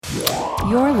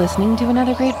You're listening to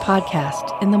another great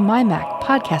podcast in the MyMac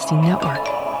Podcasting Network.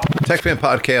 TechFan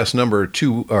podcast number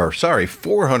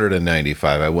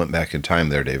 495. I went back in time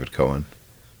there, David Cohen.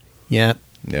 Yeah.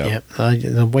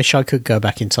 I wish I could go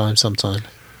back in time sometime.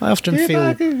 I often feel...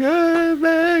 I could go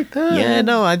back time. Yeah,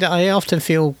 no, I often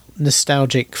feel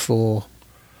nostalgic for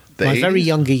my very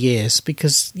younger years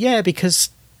because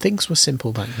things were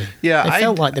simple back then. Yeah, they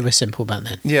felt like they were simple back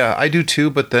then. Yeah, I do too,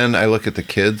 but then I look at the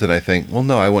kids and I think, well,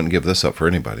 no, I wouldn't give this up for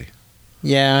anybody.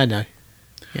 Yeah, I know.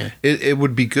 Yeah, it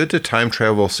would be good to time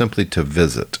travel simply to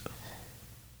visit.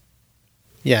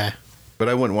 Yeah. But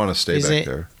I wouldn't want to stay back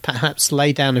there. Perhaps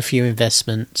lay down a few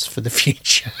investments for the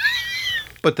future.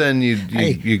 But then you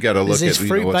got to look at what's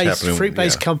happening.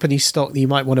 Fruit-based company stock that you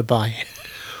might want to buy.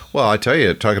 Well, I tell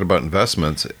you, talking about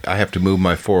investments, I have to move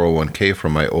my 401k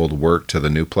from my old work to the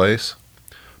new place,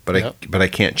 but I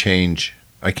can't change.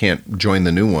 I can't join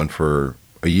the new one for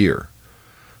a year.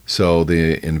 So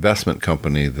the investment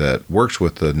company that works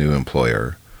with the new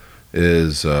employer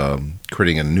is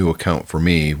creating a new account for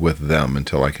me with them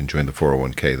until I can join the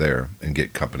 401k there and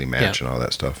get company match and all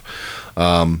that stuff.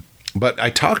 But I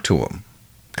talked to him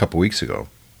a couple weeks ago,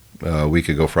 a week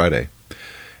ago Friday.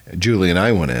 Julie and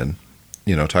I went in,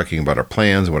 talking about our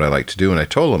plans, what I like to do. And I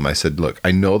told him, I said, look,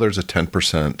 I know there's a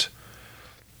 10%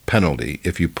 penalty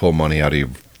if you pull money out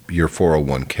of your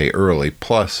 401k early,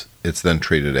 plus it's then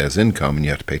treated as income and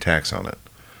you have to pay tax on it.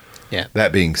 Yeah.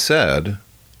 That being said,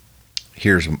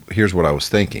 here's what I was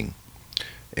thinking.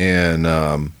 And,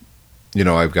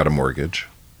 I've got a mortgage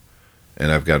and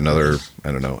I've got another,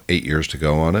 8 years to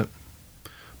go on it.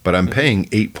 But I'm paying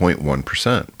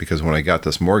 8.1% because when I got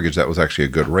this mortgage, that was actually a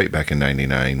good rate back in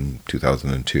 99,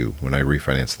 2002 when I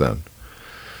refinanced then.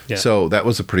 Yeah. So that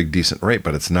was a pretty decent rate,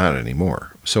 but it's not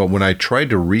anymore. So when I tried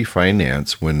to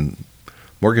refinance when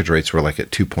mortgage rates were like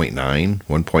at 2.9,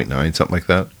 1.9, something like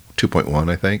that, 2.1,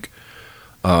 I think,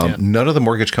 none of the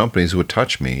mortgage companies would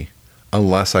touch me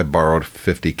unless I borrowed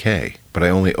 $50K. But I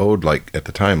only owed at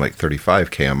the time,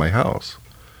 $35K on my house.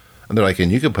 And they're like,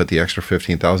 and you could put the extra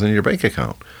 $15,000 in your bank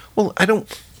account. Well,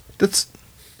 it's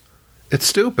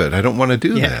stupid. I don't want to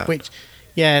do that.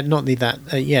 Not only that,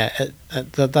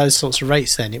 at those sorts of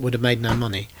rates then, it would have made no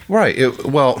money. Right. It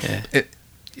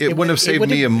wouldn't have saved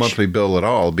me a monthly bill at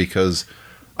all because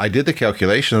I did the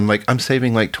calculation. I'm like, I'm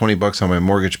saving $20 on my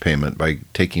mortgage payment by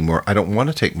taking more. I don't want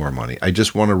to take more money. I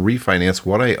just want to refinance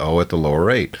what I owe at the lower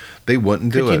rate. They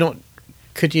wouldn't do it.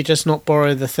 Could you just not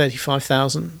borrow the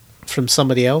 $35,000 from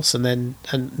somebody else and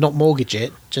not mortgage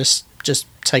it? Just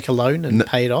take a loan and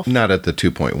pay it off? Not at the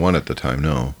 2.1 at the time,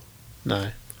 no. No.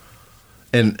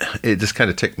 And it just kind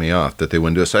of ticked me off that they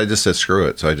wouldn't do it. So I just said, screw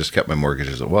it. So I just kept my mortgage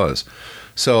as it was.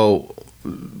 So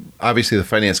obviously the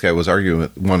finance guy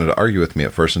wanted to argue with me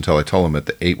at first until I told him at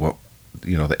the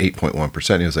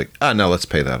 8.1%. He was like, no, let's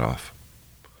pay that off.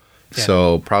 Yeah.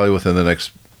 So probably within the next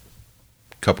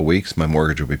couple weeks, my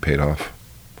mortgage will be paid off.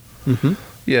 Mm-hmm.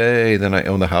 Yay, then I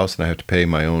own the house and I have to pay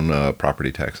my own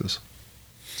property taxes.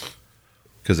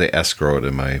 Because they escrow it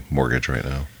in my mortgage right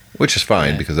now. Which is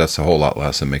fine because that's a whole lot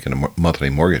less than making a monthly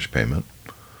mortgage payment.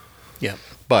 Yeah.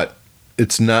 But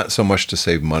it's not so much to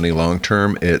save money long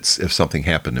term. It's if something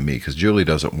happened to me because Julie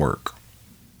doesn't work.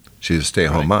 She's a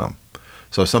stay-at-home mom.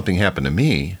 So if something happened to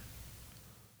me,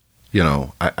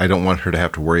 I don't want her to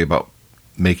have to worry about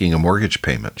making a mortgage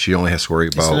payment. She only has to worry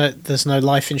about... There's no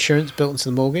life insurance built into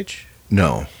the mortgage?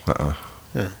 No.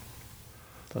 Yeah.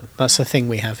 That's the thing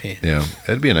we have here. Yeah.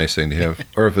 It'd be a nice thing to have.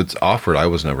 Or if it's offered, I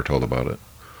was never told about it.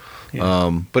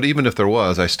 Yeah. But even if there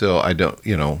was, I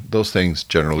don't, those things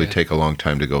generally take a long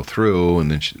time to go through,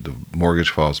 and then the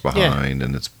mortgage falls behind,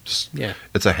 and it's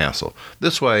a hassle.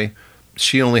 This way,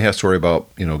 she only has to worry about,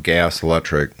 gas,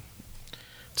 electric,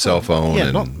 cell phone,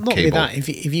 and not cable. Only that,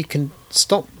 if you can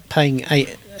stop paying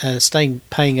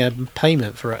paying a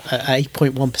payment for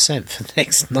 8.1% for the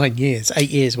next 9 years, 8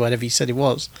 years, whatever you said it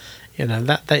was.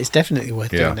 That is definitely worth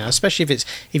doing now, especially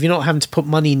if you're not having to put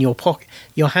money in your pocket,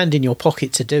 your hand in your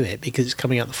pocket to do it because it's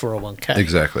coming out the 401k.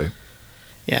 Exactly.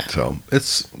 Yeah. So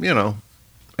it's,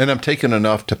 and I'm taking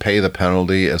enough to pay the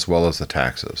penalty as well as the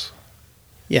taxes.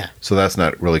 Yeah. So that's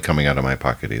not really coming out of my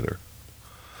pocket either.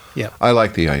 Yeah. I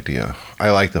like the idea. I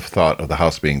like the thought of the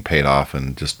house being paid off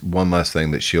and just one less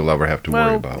thing that she'll ever have to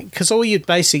worry about. Because all you're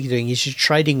basically doing is you're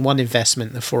trading one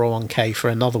investment, the 401k, for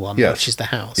another one, which is the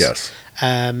house. Yes.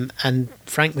 And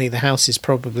frankly, the house is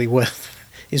probably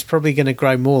going to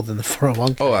grow more than the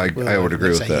 401k. Oh, I would agree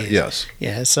with that. Yes.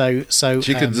 Yeah. So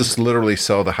she could just literally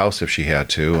sell the house if she had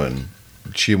to and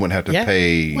she wouldn't have to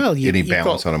pay any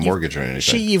balance on a mortgage or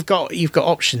anything. You've got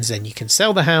options. Then you can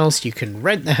sell the house, you can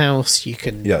rent the house, you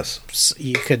can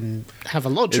have a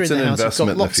lodger in the house. It's an investment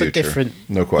You've got lots of different,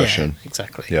 no question. Yeah,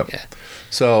 exactly. Yep. Yeah.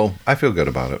 So I feel good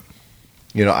about it.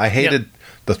 I hated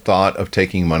the thought of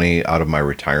taking money out of my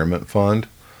retirement fund,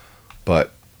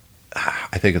 but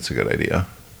I think it's a good idea.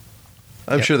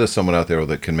 I'm sure there's someone out there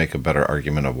that can make a better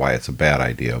argument of why it's a bad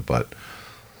idea, but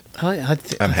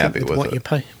I'm happy with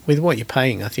it. With what you're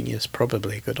paying, I think it's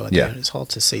probably a good idea. Yeah. It's hard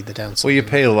to see the downside. Well, you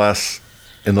pay less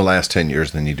in the last 10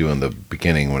 years than you do in the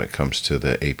beginning when it comes to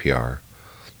the APR.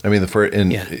 I mean,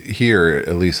 here,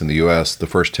 at least in the U.S., the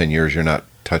first 10 years, you're not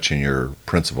touching your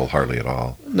principal hardly at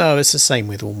all. No, it's the same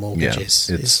with all mortgages.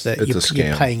 Yeah, it's a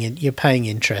scam. You're paying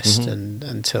interest and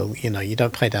until you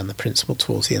don't pay down the principal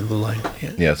towards the end of the loan.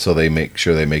 Yeah, so they make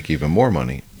sure they make even more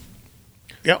money.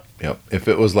 Yep. If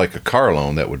it was like a car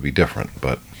loan, that would be different,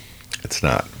 but it's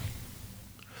not.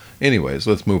 Anyways,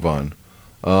 let's move on.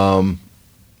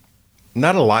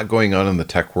 Not a lot going on in the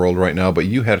tech world right now, but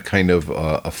you had kind of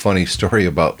a funny story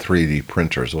about 3D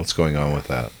printers. What's going on with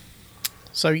that?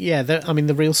 So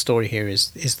the real story here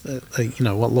is that what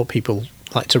a lot of people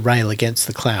like to rail against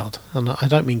the cloud, and I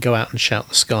don't mean go out and shout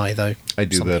the sky though. I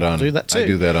do that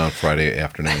on Friday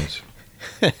afternoons.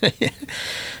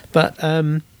 But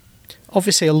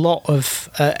obviously, a lot of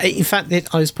in fact,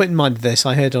 I was put in mind of this.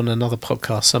 I heard on another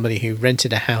podcast somebody who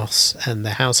rented a house, and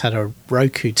the house had a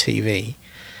Roku TV.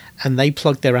 And they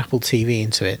plugged their Apple TV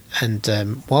into it. And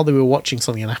while they were watching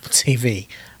something on Apple TV,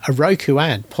 a Roku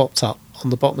ad popped up on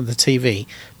the bottom of the TV.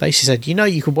 Basically said,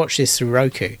 you can watch this through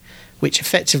Roku, which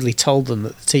effectively told them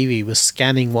that the TV was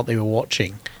scanning what they were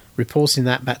watching, reporting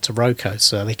that back to Roku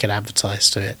so they could advertise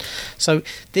to it. So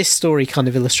this story kind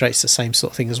of illustrates the same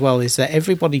sort of thing as well, is that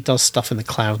everybody does stuff in the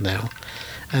cloud now.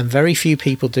 And very few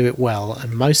people do it well.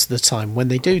 And most of the time, when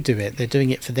they do it, they're doing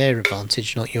it for their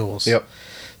advantage, not yours. Yep.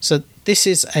 So this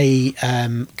is a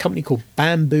company called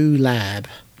Bamboo Lab.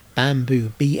 Bamboo,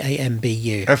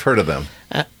 Bambu. I've heard of them.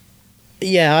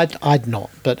 I'd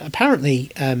not. But apparently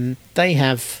they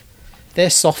have their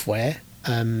software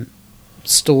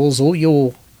stores all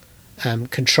your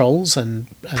controls and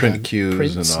print queues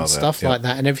prints and all stuff that. like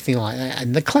that and everything like that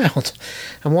in the cloud.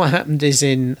 And what happened is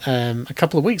in a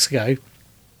couple of weeks ago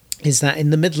is that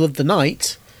in the middle of the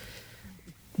night,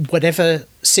 whatever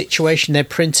situation their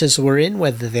printers were in,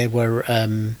 whether they were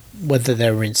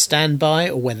in standby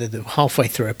or whether they were halfway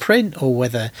through a print or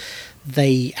whether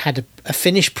they had a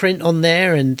finished print on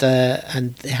there and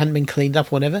it hadn't been cleaned up or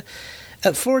whatever,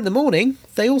 at 4 a.m,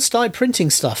 they all started printing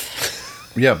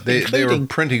stuff. Yeah, they were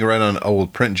printing right on an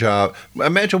old print job.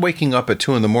 Imagine waking up at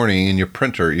 2 a.m. and your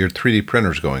 3D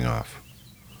printer's going off.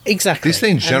 Exactly. These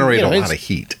things generate a lot of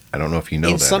heat. I don't know if you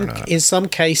know that or not. In some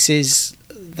cases,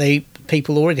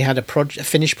 people already had a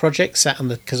finished project sat on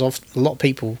because a lot of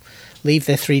people leave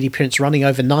their 3D prints running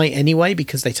overnight anyway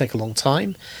because they take a long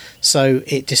time. So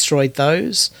it destroyed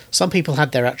those. Some people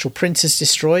had their actual printers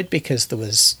destroyed because there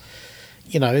was,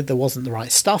 there wasn't the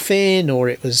right stuff in, or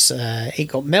it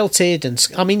got melted. And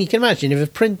I mean, you can imagine if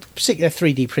a particular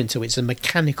 3D printer, which is a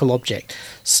mechanical object,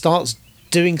 starts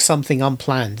doing something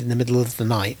unplanned in the middle of the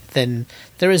night, then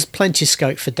there is plenty of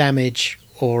scope for damage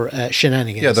or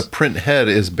shenanigans. Yeah, the print head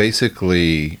is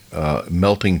basically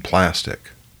melting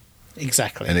plastic.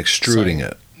 Exactly. And extruding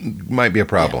it. Might be a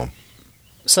problem.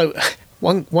 Yeah. So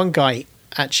one guy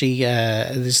actually,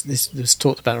 this was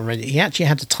talked about already, he actually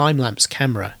had a time-lapse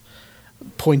camera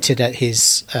pointed at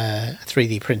his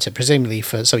 3D printer, presumably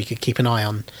so he could keep an eye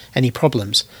on any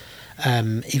problems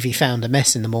if he found a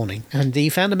mess in the morning. And he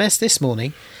found a mess this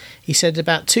morning. He said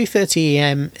about 2:30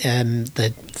 a.m.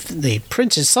 The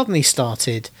printer suddenly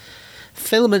started.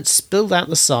 Filaments spilled out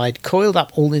the side, coiled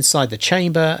up all inside the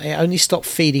chamber. It only stopped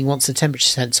feeding once the temperature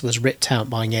sensor was ripped out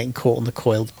by getting caught on the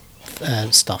coiled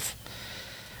stuff.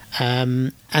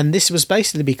 And this was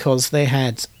basically because they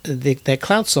had their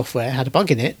cloud software had a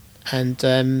bug in it,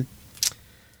 and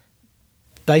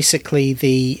basically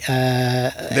they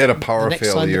had a power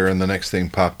failure, and the next thing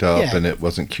popped up, and it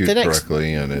wasn't queued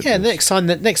correctly. And the next time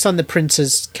the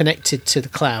printer's connected to the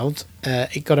cloud,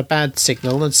 it got a bad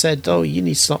signal and said, "Oh, you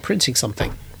need to start printing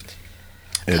something."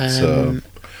 It's.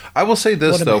 I will say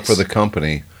this though, for the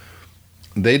company,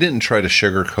 they didn't try to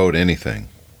sugarcoat anything.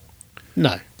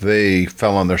 No, they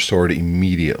fell on their sword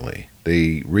immediately.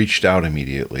 They reached out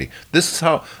immediately. This is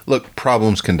how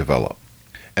problems can develop.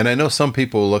 And I know some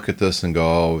people look at this and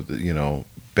go, oh,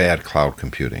 bad cloud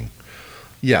computing.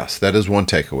 Yes, that is one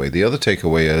takeaway. The other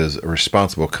takeaway is a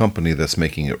responsible company that's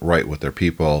making it right with their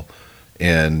people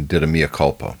and did a mea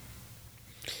culpa.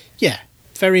 Yeah,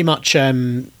 very much,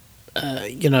 the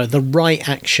right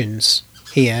actions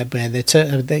here where they're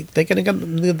going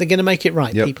to make it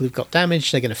right. Yep. People who've got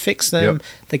damage, they're going to fix them. Yep.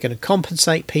 They're going to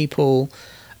compensate people.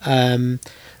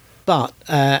 But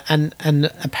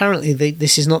apparently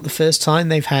this is not the first time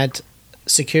they've had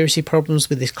security problems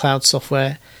with this cloud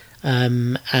software.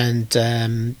 It's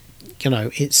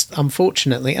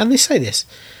unfortunately, and they say this,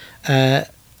 when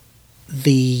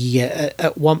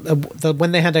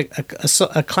they had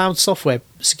a cloud software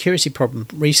security problem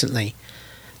recently,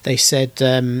 they said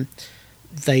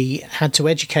they had to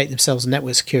educate themselves on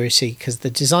network security because the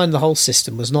design of the whole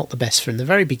system was not the best from the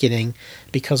very beginning,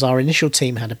 because our initial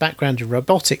team had a background in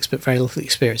robotics but very little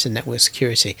experience in network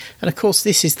security. And of course,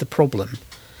 this is the problem,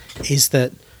 is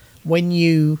that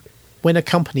when a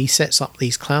company sets up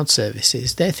these cloud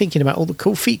services, they're thinking about all the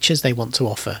cool features they want to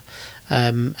offer.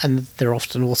 And they're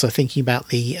often also thinking about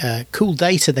the cool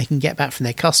data they can get back from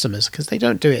their customers, because they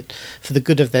don't do it for the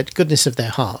goodness of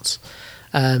their hearts.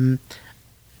 And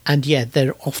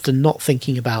they're often not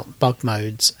thinking about bug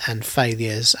modes and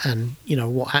failures and,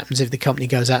 what happens if the company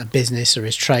goes out of business or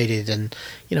is traded. And,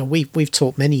 we've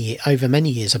talked over many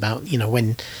years about,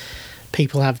 when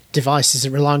people have devices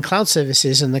that rely on cloud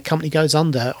services and the company goes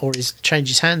under or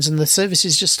changes hands and the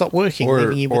services just stop working. Or a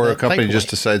company paperweight. just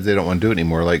decides they don't want to do it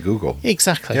anymore, like Google.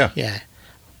 Exactly. Yeah.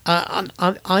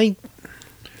 I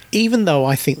even though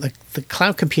I think the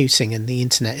cloud computing and the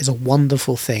internet is a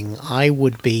wonderful thing, I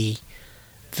would be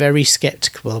very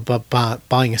skeptical about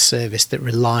buying a service that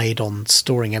relied on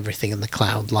storing everything in the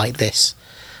cloud like this,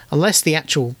 unless the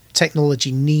actual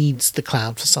technology needs the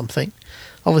cloud for something.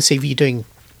 Obviously, if you're doing,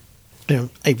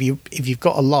 if you've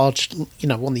got a large,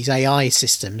 one of these AI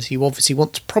systems, you obviously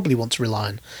probably want to rely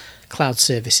on cloud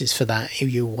services for that.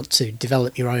 If you want to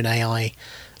develop your own AI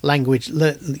language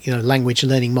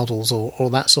learning models or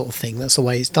that sort of thing, that's the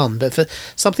way it's done. But for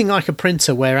something like a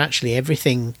printer where actually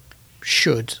everything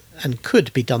should and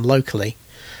could be done locally,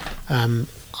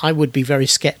 I would be very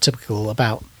skeptical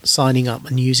about signing up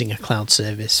and using a cloud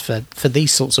service for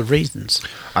these sorts of reasons.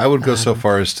 I would go so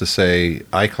far as to say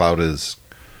iCloud is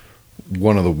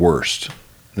one of the worst.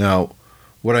 Now,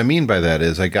 what I mean by that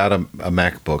is I got a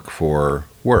MacBook for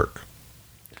work.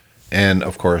 And,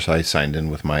 of course, I signed in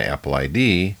with my Apple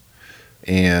ID,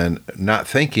 and not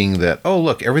thinking that, oh,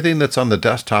 look, everything that's on the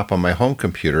desktop on my home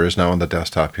computer is now on the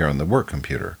desktop here on the work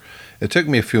computer. It took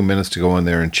me a few minutes to go in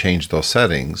there and change those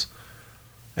settings.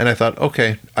 And I thought,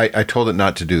 okay, I told it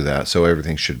not to do that, so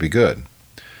everything should be good.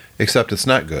 Except it's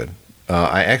not good.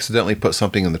 I accidentally put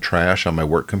something in the trash on my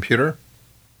work computer.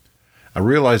 I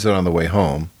realized it on the way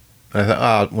home. And I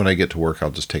thought, when I get to work,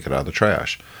 I'll just take it out of the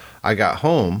trash. I got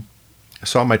home,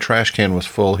 saw my trash can was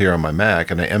full here on my Mac,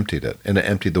 and I emptied it. And I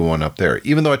emptied the one up there,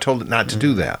 even though I told it not to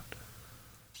do that.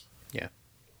 Yeah.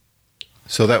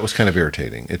 So that was kind of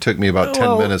irritating. It took me about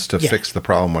 10 minutes to fix the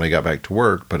problem when I got back to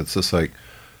work, but it's just like,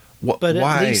 why?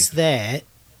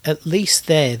 At least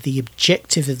there, the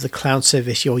objective of the cloud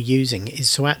service you're using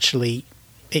is to actually,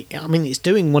 it's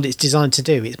doing what it's designed to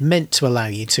do. It's meant to allow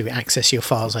you to access your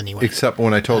files anyway. Except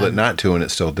when I told it not to, and it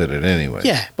still did it anyway.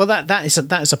 Yeah, well, that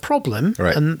is a problem,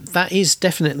 right. And that is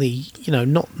definitely,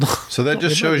 not. So that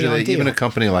just shows you that even a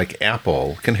company like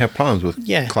Apple can have problems with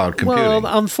cloud computing.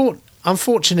 Well,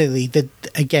 unfortunately, the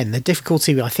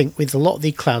difficulty I think with a lot of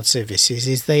the cloud services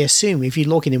is they assume if you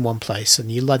log in one place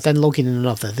and you then log in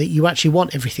another, that you actually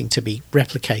want everything to be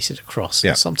replicated across.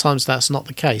 Yeah. And sometimes that's not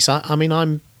the case. I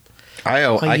can't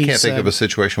think of a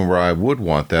situation where I would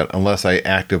want that unless I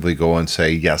actively go and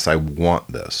say, yes, I want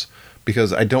this.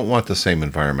 Because I don't want the same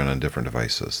environment on different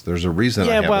devices. There's a reason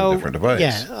I have a different device.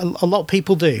 Yeah, a lot of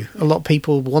people do. A lot of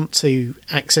people want to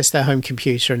access their home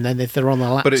computer, and then if they're on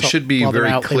a laptop, but it should be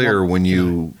very clear when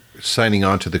you signing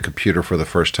on to the computer for the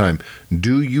first time.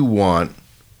 Do you want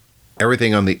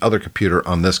everything on the other computer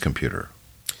on this computer?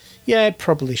 Yeah, it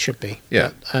probably should be.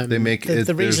 Yeah, but, they make it.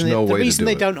 The reason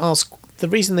they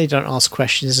don't ask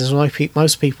questions is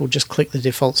most people just click the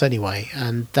defaults anyway,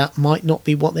 and that might not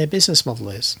be what their business model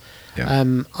is. Yeah.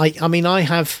 I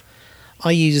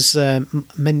use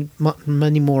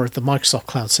many more of the Microsoft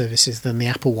cloud services than the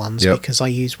Apple ones because I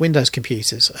use Windows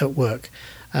computers at work,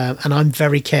 and I'm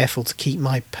very careful to keep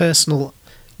my personal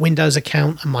Windows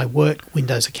account and my work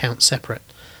Windows account separate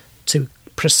to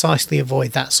precisely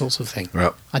avoid that sort of thing.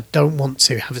 Yep. I don't want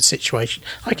to have a situation.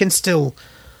 I can still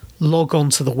log on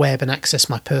to the web and access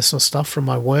my personal stuff from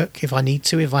my work if I need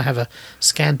to. If I have a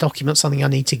scanned document, something I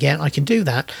need to get, I can do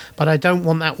that. But I don't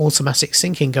want that automatic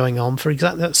syncing going on for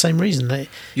exactly that same reason. That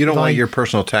you don't want your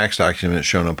personal tax document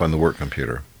showing up on the work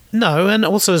computer. No, and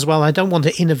also as well, I don't want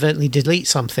to inadvertently delete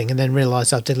something and then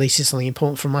realise I've deleted something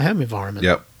important from my home environment.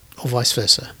 Yep. Or vice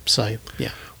versa. So,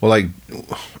 yeah. Well,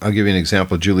 I'll give you an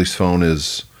example. Julie's phone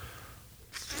is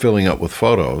filling up with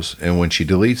photos, and when she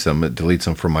deletes them, it deletes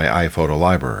them from my iPhoto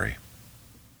library,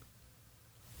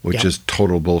 which is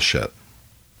total bullshit.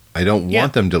 I don't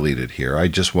want them deleted here. I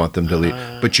just want them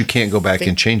deleted. But you can't go back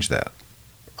and change that.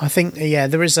 I think,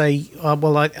 there is a...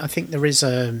 I think there is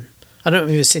a... I don't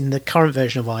know if it's in the current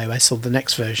version of iOS or the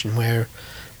next version where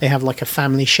they have like a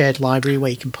family shared library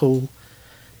where you can pull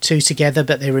two together,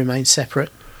 but they remain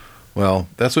separate. Well,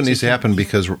 that's what needs to happen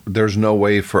because there's no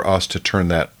way for us to turn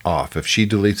that off. If she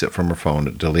deletes it from her phone,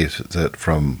 it deletes it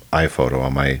from iPhoto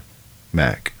on my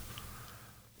Mac.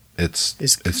 It's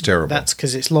terrible. That's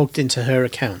because it's logged into her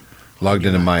account. Logged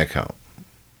into my account.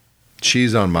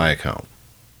 She's on my account.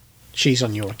 She's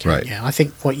on your account, right. Yeah. I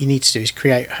think what you need to do is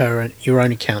create your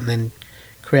own account and then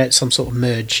create some sort of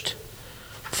merged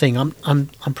thing. I'm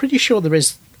pretty sure there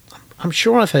is. I'm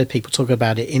sure I've heard people talk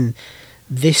about it in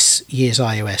this year's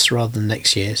iOS rather than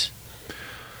next year's.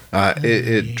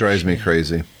 It drives me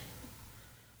crazy.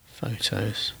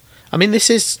 Photos. I mean, this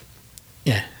is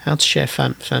how to share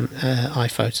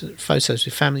iPhotos photos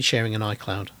with family sharing and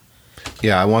iCloud.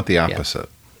 Yeah, I want the opposite.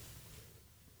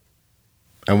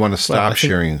 I want to stop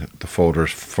sharing the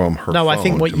folders from her phone. No, I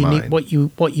think what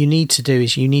you need to do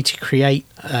is you need to create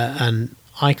an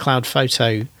iCloud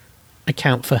photo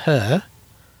account for her,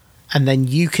 and then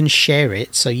you can share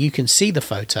it so you can see the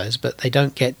photos, but they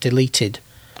don't get deleted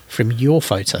from your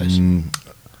photos.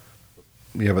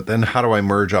 Yeah, but then how do I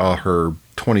merge all her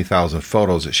 20,000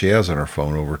 photos that she has on her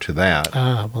phone over to that?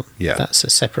 That's a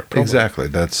separate problem. Exactly.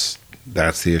 That's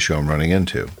the issue I'm running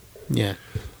into. Yeah.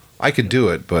 I could do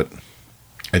it, but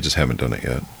I just haven't done it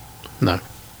yet. No.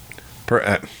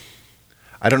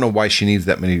 I don't know why she needs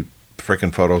that many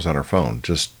freaking photos on her phone.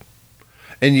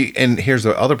 And here's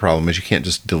the other problem is you can't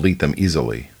just delete them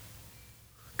easily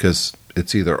because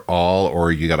it's either all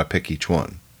or you got to pick each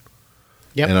one.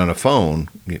 Yep. And on a phone,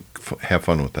 you have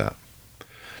fun with that.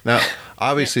 Now,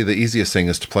 obviously, the easiest thing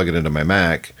is to plug it into my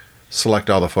Mac, select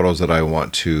all the photos that I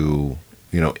want to,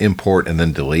 import and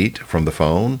then delete from the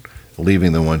phone,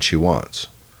 leaving the one she wants.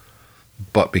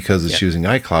 But because it's using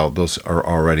iCloud, those are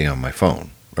already on my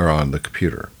phone or on the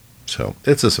computer. So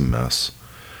it's just a mess.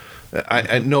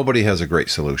 Nobody has a great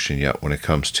solution yet when it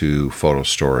comes to photo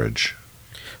storage.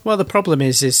 Well, the problem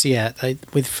is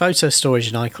with photo storage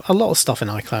in iCloud, a lot of stuff in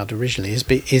iCloud originally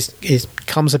is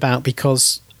comes about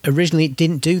because originally it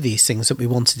didn't do these things that we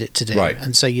wanted it to do. Right.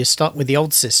 And so you're stuck with the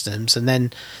old systems, and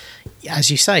then,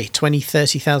 as you say, 20,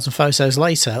 30,000 photos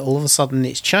later, all of a sudden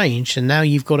it's changed, and now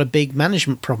you've got a big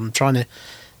management problem trying to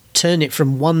turn it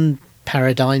from one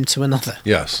paradigm to another.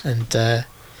 Yes. And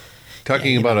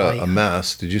talking about a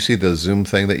mess, did you see the Zoom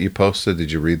thing that you posted?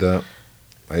 Did you read that?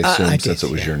 I assume since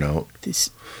it was your note.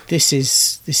 This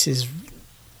is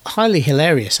highly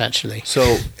hilarious, actually.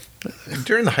 So,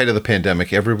 during the height of the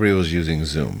pandemic, everybody was using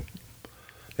Zoom.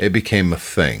 It became a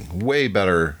thing, way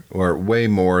better or way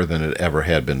more than it ever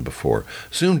had been before.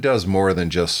 Zoom does more than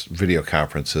just video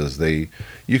conferences.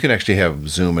 You can actually have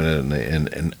Zoom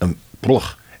in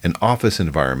an office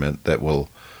environment that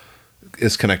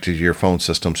is connected to your phone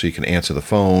system, so you can answer the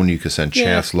phone. You can send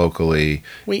chats locally.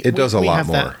 It does a lot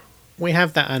more. We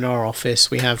have that in our office.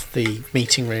 We have the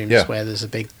meeting rooms where there's a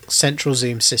big central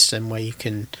Zoom system where you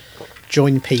can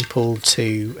join people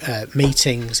to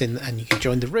meetings and you can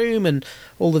join the room and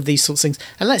all of these sorts of things.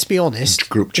 And let's be honest,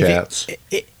 group chats.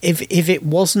 If it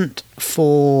wasn't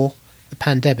for the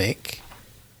pandemic,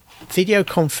 video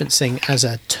conferencing as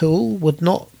a tool would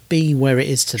not be where it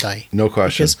is today. No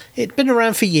question. Because it'd been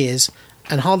around for years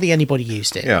and hardly anybody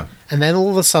used it. Yeah. And then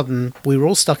all of a sudden we were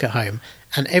all stuck at home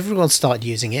and everyone started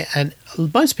using it, and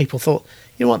most people thought,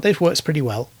 you know what, this works pretty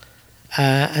well.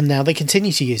 And now they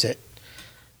continue to use it.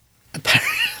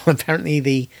 Apparently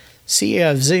the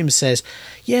CEO of Zoom says,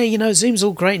 Zoom's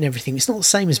all great and everything. It's not the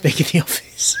same as being in the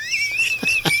office.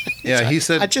 Yeah, he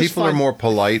said people are more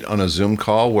polite on a Zoom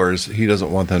call, whereas he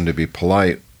doesn't want them to be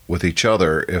polite with each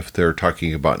other if they're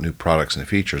talking about new products and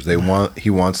features. He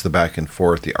wants the back and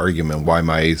forth, the argument, why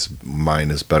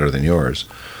mine is better than yours.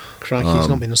 Crikey, he's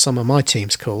not been on some of my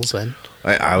team's calls then.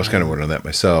 I was kind of wondering that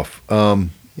myself.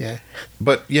 Yeah.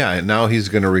 But now he's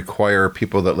going to require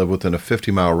people that live within a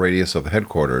 50-mile radius of the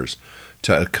headquarters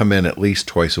to come in at least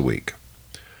twice a week.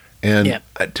 And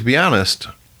to be honest,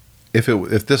 if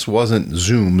this wasn't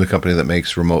Zoom, the company that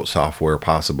makes remote software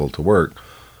possible to work,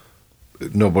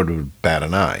 nobody would bat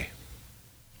an eye,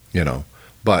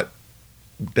 But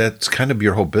that's kind of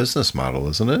your whole business model,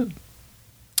 isn't it?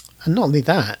 And not only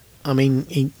that, I mean,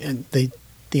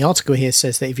 the article here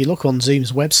says that if you look on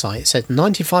Zoom's website, it said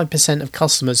 95% of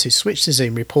customers who switch to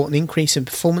Zoom report an increase in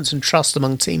performance and trust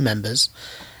among team members.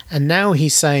 And now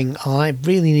he's saying, I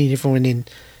really need everyone in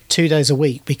 2 days a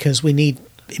week because we need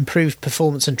improved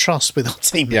performance and trust with our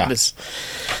team members.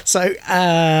 So,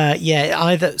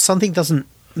 either something doesn't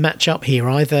match up here.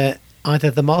 Either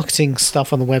the marketing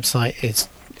stuff on the website is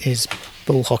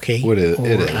bull hockey. It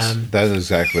is. That is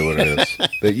exactly what it is.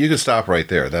 But you can stop right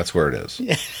there. That's where it is.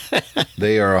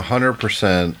 They are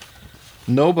 100%.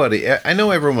 Nobody. I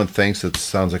know everyone thinks it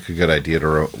sounds like a good idea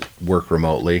to work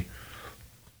remotely.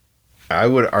 I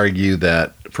would argue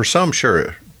that for some,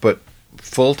 sure, but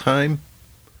full time,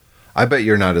 I bet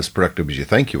you're not as productive as you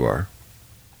think you are.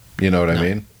 You know what I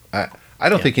mean? I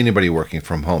don't think anybody working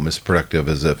from home is productive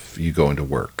as if you go into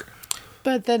work.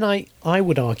 But then I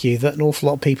would argue that an awful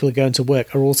lot of people who go into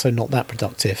work are also not that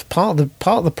productive. Part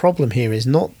of the problem here is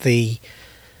not the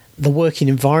working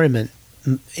environment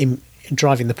in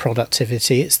driving the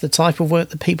productivity. It's the type of work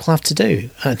that people have to do.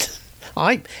 And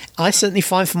I certainly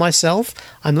find for myself,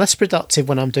 I'm less productive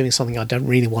when I'm doing something I don't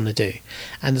really want to do.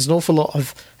 And there's an awful lot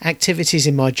of activities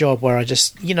in my job where I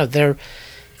just, they're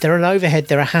an overhead,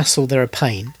 they're a hassle, they're a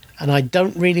pain, and I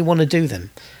don't really want to do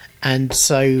them. And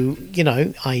so,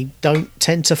 I don't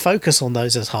tend to focus on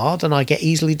those as hard, and I get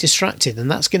easily distracted.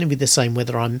 And that's going to be the same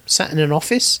whether I'm sat in an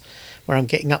office where I'm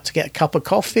getting up to get a cup of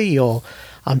coffee, or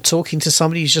I'm talking to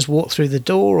somebody who's just walked through the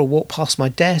door or walked past my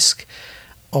desk,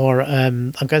 or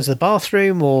I'm going to the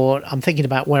bathroom, or I'm thinking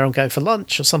about where I'm going for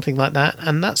lunch or something like that.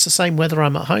 And that's the same whether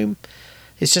I'm at home.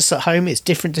 It's just at home, it's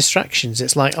different distractions.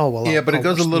 It's like, but it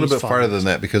goes a little bit farther than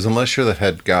that, because unless you're the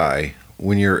head guy,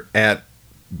 when you're at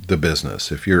the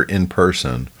business, if you're in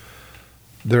person,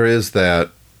 there is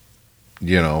that,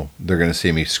 they're going to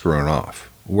see me screwing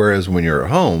off. Whereas when you're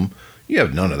at home, you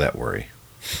have none of that worry.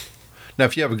 Now,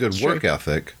 if you have a good work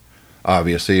ethic,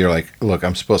 obviously you're like, look,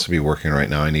 I'm supposed to be working right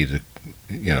now. I need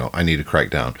to crack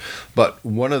down. But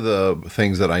one of the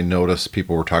things that I noticed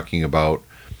people were talking about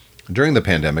during the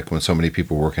pandemic, when so many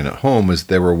people were working at home, is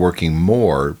they were working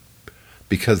more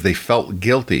because they felt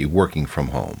guilty working from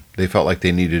home. They felt like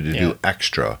they needed to do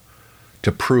extra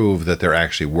to prove that they're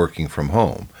actually working from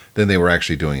home than they were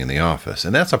actually doing in the office.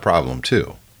 And that's a problem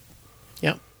too.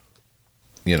 Yeah.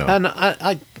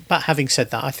 And but having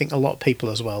said that, I think a lot of people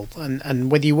as well,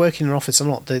 and whether you work in an office or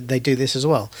not, they do this as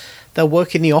well. They'll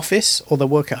work in the office or they'll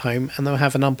work at home, and they'll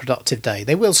have an unproductive day.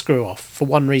 They will screw off for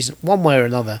one reason, one way or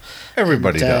another.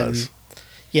 Everybody does.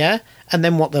 Yeah, and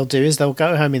then what they'll do is they'll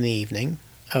go home in the evening,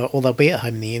 or they'll be at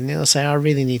home in the evening. They'll say, I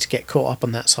really need to get caught up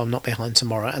on that so I'm not behind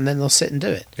tomorrow, and then they'll sit and do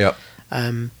it. Yep.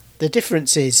 The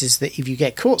difference is that if you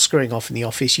get caught screwing off in the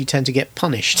office, you tend to get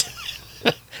punished.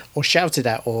 Or shouted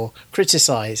at, or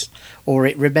criticised, or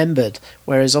it remembered.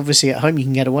 Whereas obviously at home you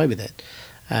can get away with it.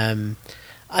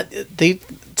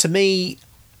 To me,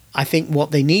 I think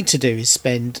what they need to do is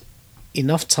spend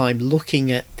enough time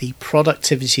looking at the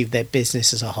productivity of their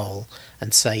business as a whole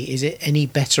and say, is it any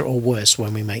better or worse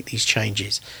when we make these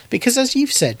changes? Because as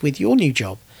you've said with your new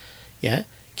job,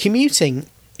 commuting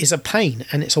is a pain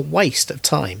and it's a waste of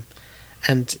time.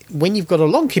 And when you've got a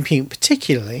long commute,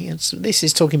 particularly, and so this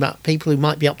is talking about people who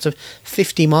might be up to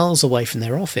 50 miles away from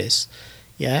their office,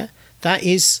 that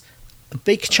is a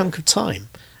big chunk of time.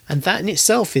 And that in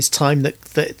itself is time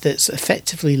that's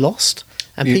effectively lost.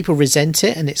 And people resent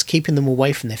it, and it's keeping them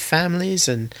away from their families.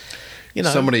 And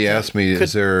somebody asked me,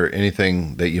 is there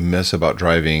anything that you miss about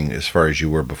driving as far as you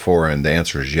were before? And the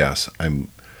answer is yes. I'm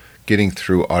getting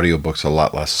through audiobooks a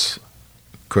lot less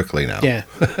quickly now. Yeah.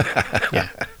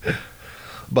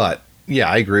 But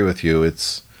I agree with you.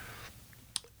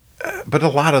 But a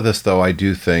lot of this, though, I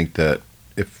do think that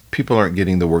if people aren't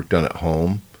getting the work done at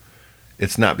home,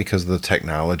 it's not because of the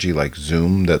technology like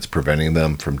Zoom that's preventing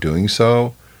them from doing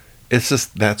so. It's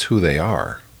just that's who they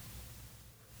are.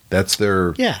 That's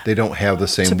their. They don't have the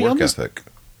same work ethic.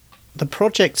 The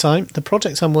project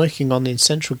I'm working on in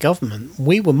central government,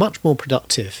 we were much more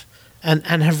productive, and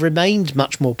have remained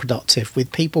much more productive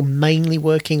with people mainly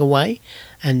working away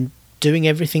and doing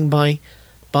everything by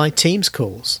Teams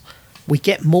calls. We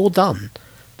get more done.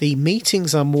 The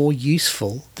meetings are more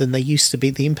useful than they used to be,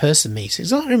 the in-person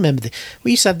meetings. I remember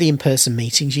we used to have the in-person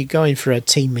meetings. You'd go in for a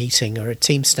team meeting or a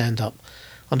team stand-up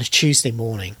on a Tuesday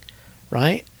morning,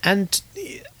 right? And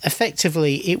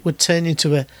effectively it would turn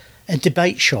into a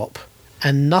debate shop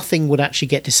and nothing would actually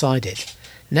get decided.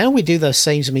 Now we do those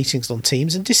same meetings on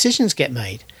Teams and decisions get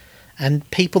made.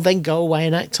 And people then go away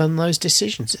and act on those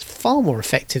decisions. It's far more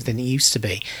effective than it used to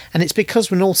be. And it's because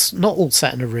we're not all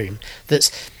sat in a room that's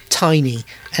tiny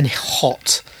and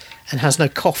hot and has no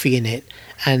coffee in it.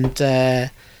 And,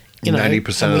 90%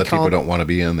 of the people don't want to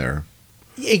be in there.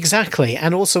 Exactly.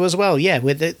 And also as well,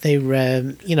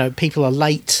 people are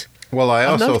late. Well, I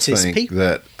also think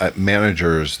that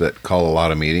managers that call a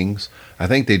lot of meetings, I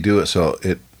think they do it so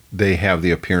they have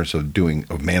the appearance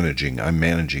of managing. I'm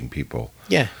managing people.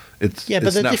 Yeah. It's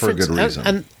but the not for a good difference-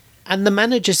 reason. And the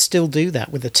managers still do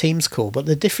that with the Teams call, but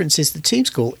the difference is the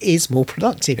Teams call is more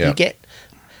productive. Yeah.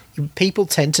 People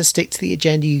tend to stick to the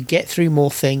agenda. You get through more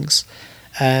things,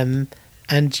 and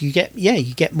you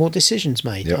get more decisions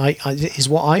made. Yep. Is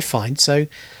what I find. So,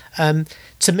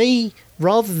 to me,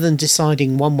 rather than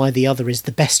deciding one way or the other is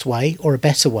the best way or a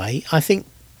better way, I think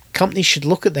companies should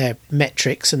look at their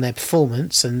metrics and their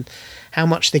performance and how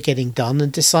much they're getting done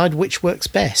and decide which works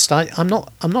best. I'm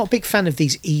not a big fan of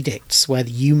these edicts where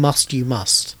you must,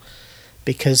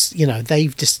 because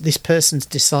this person's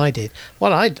decided.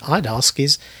 What I'd ask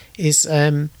is this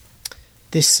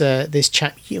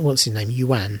chap, what's his name,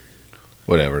 Yuan?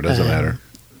 Whatever, it doesn't matter.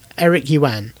 Eric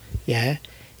Yuan, yeah.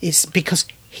 It's because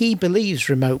he believes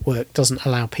remote work doesn't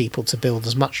allow people to build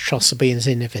as much trust or be as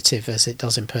innovative as it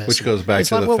does in person. Which goes back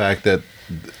to the fact that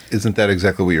isn't that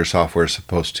exactly what your software is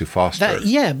supposed to foster?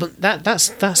 But that's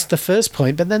the first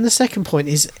point. But then the second point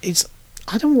is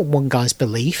I don't want one guy's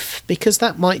belief, because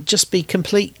that might just be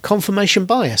complete confirmation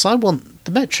bias. I want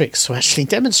the metrics to actually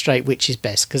demonstrate which is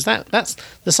best, because that's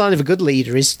the sign of a good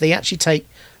leader, is they actually take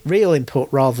real input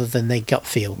rather than their gut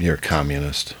feel. You're a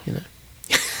communist.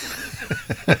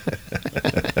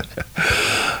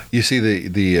 You see,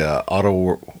 the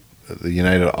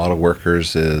United Auto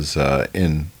Workers is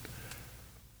in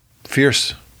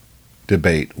fierce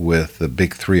debate with the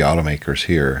big three automakers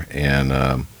here,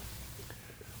 and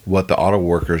what the auto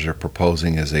workers are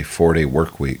proposing is a 4-day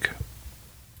work week,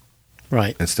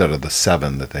 right, instead of the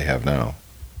 7 that they have now.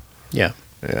 Yeah.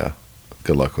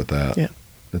 Good luck with that. Yeah,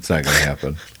 it's not going to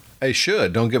happen. They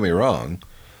should. Don't get me wrong.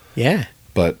 Yeah,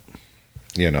 but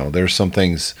there's some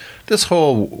things. This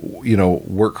whole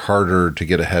work harder to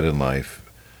get ahead in life.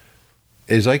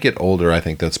 As I get older, I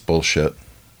think that's bullshit.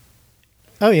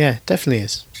 Oh yeah, definitely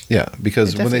is. Yeah,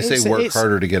 because when they say work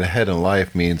harder to get ahead in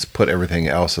life means put everything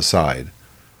else aside.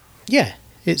 Yeah,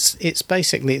 it's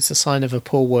basically a sign of a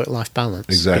poor work-life balance.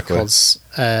 Exactly. Because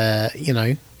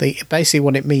basically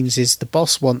what it means is the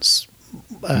boss wants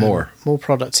more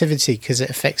productivity because it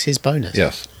affects his bonus.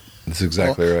 Yes, that's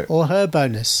exactly right. Or her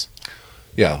bonus.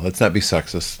 Yeah, let's not be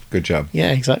sexist. Good job.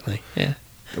 Yeah, exactly. Yeah.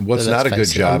 What's not a good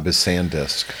job is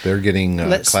SanDisk. They're getting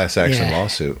a class action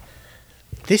lawsuit.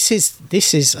 This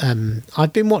is.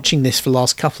 I've been watching this for the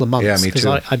last couple of months. Yeah, me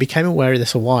too. I became aware of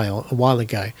this a while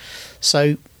ago.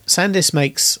 So SanDisk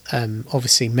makes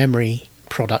obviously memory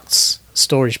products,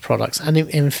 storage products, and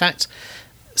in fact,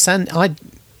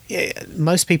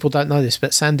 most people don't know this,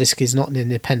 but SanDisk is not an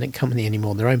independent company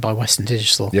anymore. They're owned by Western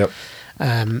Digital. Yep.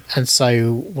 And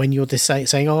so when you're just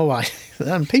saying,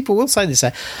 and people will say this,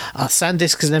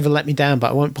 SanDisk has never let me down,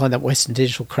 but I won't buy that Western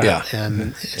Digital crap. Yeah.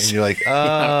 And you're like,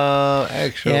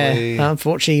 actually. Yeah,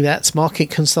 unfortunately, that's market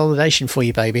consolidation for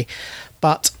you, baby.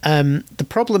 But the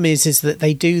problem is that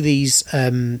they do these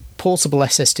portable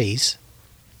SSDs.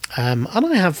 And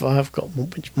I've got,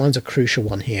 mine's a Crucial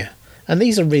one here. And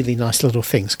these are really nice little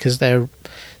things because they're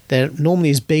normally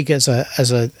as big as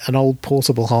an old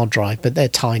portable hard drive, but they're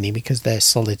tiny because they're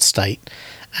solid state,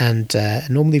 and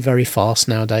normally very fast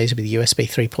nowadays with USB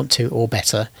 3.2 or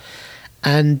better.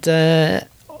 And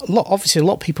obviously a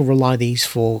lot of people rely these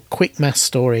for quick mass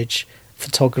storage,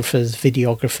 photographers,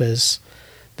 videographers,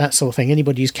 that sort of thing.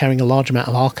 Anybody who's carrying a large amount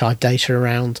of archive data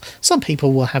around. Some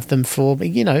people will have them for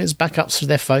as backups for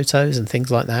their photos and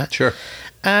things like that. Sure.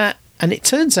 And it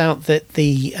turns out that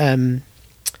the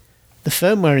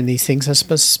firmware in these things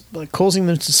is causing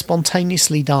them to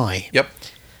spontaneously die. Yep.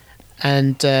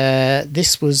 And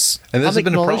this has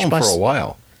been a problem for a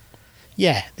while.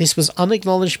 Yeah, this was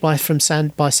unacknowledged by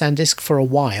SanDisk for a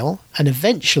while, and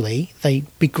eventually they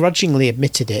begrudgingly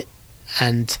admitted it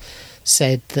and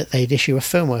said that they'd issue a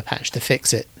firmware patch to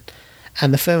fix it.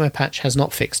 And the firmware patch has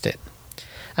not fixed it.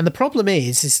 And the problem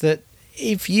is that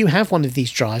if you have one of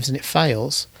these drives and it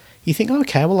fails, you think,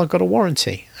 okay, well, I've got a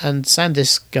warranty. And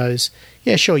SanDisk goes,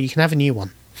 yeah, sure, you can have a new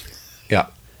one. Yeah.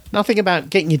 Nothing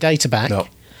about getting your data back. No.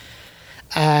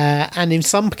 And in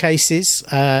some cases,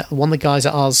 one of the guys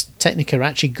at Ars Technica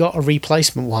actually got a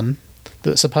replacement one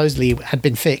that supposedly had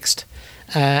been fixed.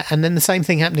 And then the same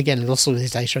thing happened again. He lost all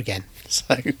his data again.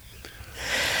 So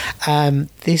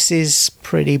this is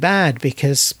pretty bad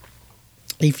because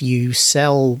if you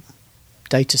sell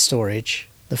data storage,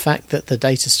 the fact that the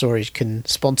data storage can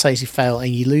spontaneously fail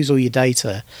and you lose all your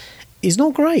data is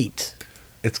not great.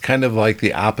 It's kind of like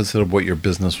the opposite of what your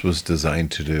business was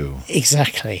designed to do.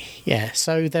 Exactly, yeah.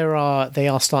 So they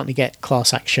are starting to get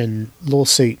class action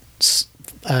lawsuits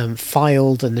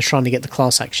filed, and they're trying to get the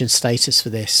class action status for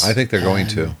this. I think they're going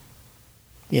to.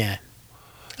 Yeah.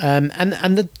 And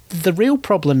the real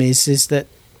problem is that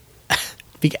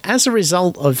as a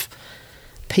result of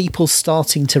people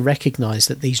starting to recognise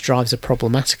that these drives are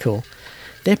problematical,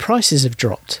 their prices have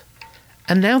dropped.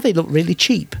 And now they look really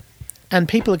cheap. And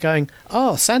people are going,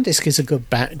 oh, SanDisk is a good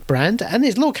brand.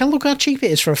 And look how cheap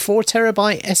it is for a 4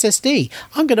 terabyte SSD.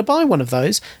 I'm going to buy one of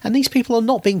those. And these people are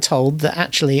not being told that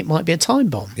actually it might be a time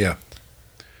bomb. Yeah.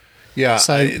 Yeah.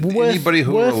 So anybody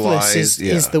who relies,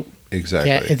 is the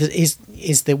exactly. Yeah,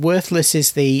 is the worthless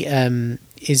is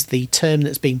the term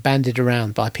that's being bandied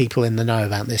around by people in the know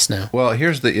about this now. Well,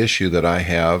 here's the issue that I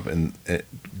have, and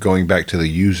going back to the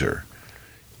user.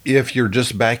 If you're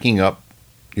just backing up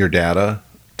your data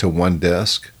to one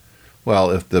disk, well,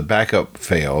 if the backup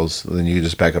fails, then you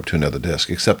just back up to another disk.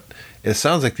 Except it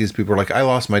sounds like these people are like, I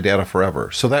lost my data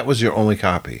forever. So that was your only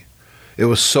copy. It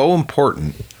was so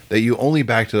important that you only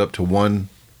backed it up to one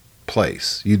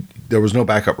place. There was no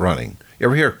backup running. You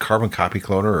ever hear of carbon copy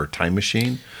cloner or time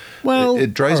machine? Well,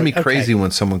 it drives me crazy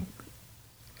when someone...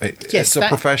 It's a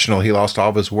professional. He lost all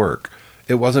of his work.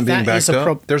 It wasn't being backed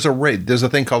up. There's a RAID. There's a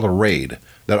thing called a RAID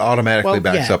that automatically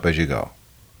backs up as you go.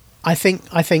 I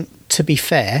think to be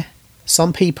fair,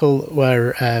 some people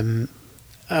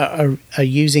are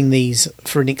using these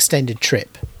for an extended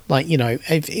trip. Like,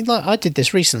 I did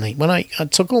this recently when I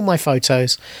took all my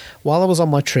photos while I was on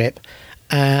my trip,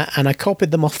 and I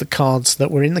copied them off the cards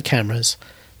that were in the cameras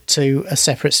to a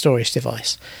separate storage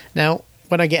device. Now,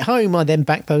 when I get home, I then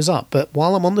back those up. But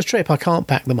while I'm on the trip, I can't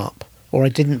back them up. Or I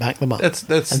didn't back them up.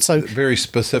 That's a very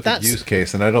specific use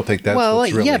case, and I don't think that's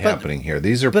what's really happening here.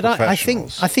 These are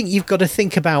professionals. I think you've got to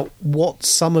think about what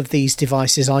some of these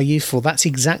devices are used for. That's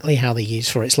exactly how they're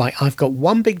used for. It's like, I've got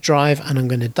one big drive, and I'm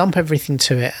going to dump everything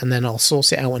to it, and then I'll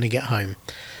source it out when I get home.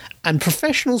 And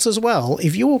professionals as well,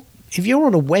 if you're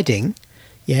on a wedding,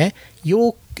 if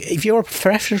you're a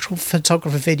professional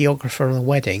photographer, videographer on a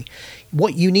wedding,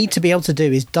 what you need to be able to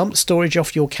do is dump storage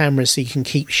off your camera so you can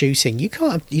keep shooting. You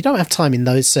don't have time in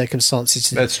those circumstances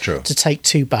That's true. to take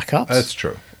 2 backups. That's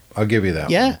true. I'll give you that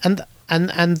one. Yeah,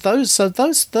 and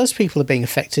those people are being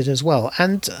affected as well.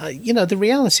 And the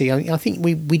reality, I think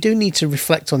we do need to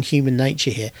reflect on human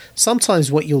nature here.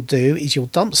 Sometimes what you'll do is you'll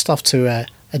dump stuff to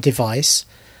a device,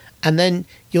 and then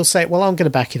you'll say, well, I'm going to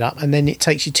back it up, and then it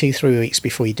takes you 2-3 weeks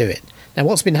before you do it. Now,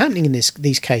 what's been happening in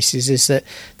these cases is that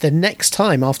the next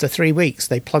time, after 3 weeks,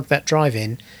 they plug that drive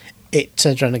in, it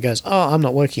turns around and goes, oh, I'm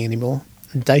not working anymore,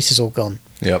 and data's all gone.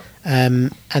 Yep.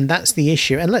 And that's the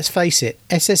issue. And let's face it,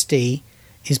 SSD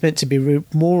is meant to be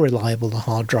more reliable than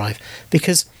hard drive,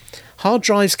 because hard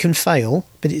drives can fail,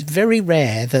 but it's very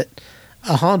rare that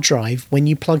a hard drive, when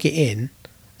you plug it in,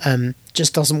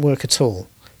 just doesn't work at all.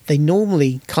 They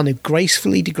normally kind of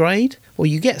gracefully degrade, or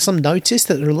you get some notice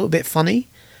that they're a little bit funny,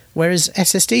 whereas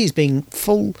SSDs, being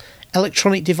full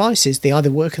electronic devices, they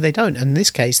either work or they don't. And in this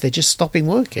case, they're just stopping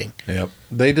working. Yep.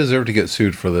 They deserve to get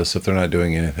sued for this if they're not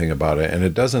doing anything about it. And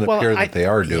it doesn't appear that they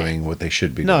are doing what they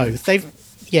should be doing. No,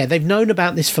 they've known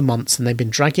about this for months, and they've been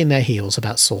dragging their heels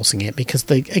about sourcing it, because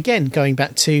again, going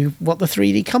back to what the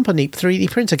 3D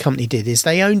printer company did, is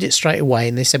they owned it straight away,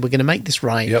 and they said, we're going to make this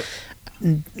right. Yep.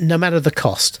 No matter the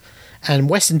cost. And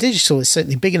Western Digital is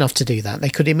certainly big enough to do that. They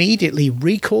could immediately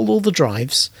recall all the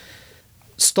drives,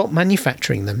 stop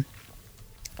manufacturing them,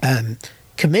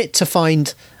 commit to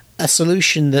find a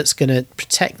solution that's going to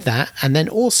protect that, and then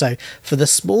also, for the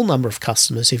small number of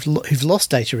customers who've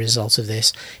lost data as a result of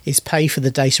this, is pay for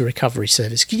the data recovery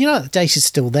service. Because the data's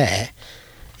still there.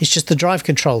 It's just the drive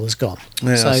controller's gone.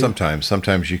 Yeah, so,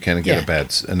 sometimes you can get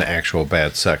an actual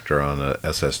bad sector on a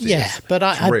SSD. Yeah, but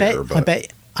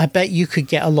I bet you could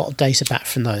get a lot of data back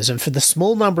from those. And for the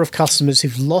small number of customers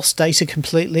who've lost data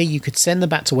completely, you could send them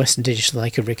back to Western Digital and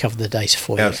they could recover the data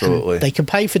for you. Absolutely. And they can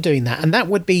pay for doing that. And that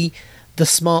would be the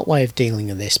smart way of dealing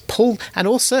with this.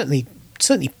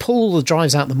 Certainly pull the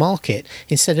drives out of the market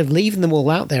instead of leaving them all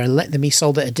out there and let them be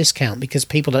sold at a discount because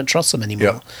people don't trust them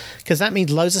anymore. Because that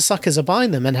means loads of suckers are buying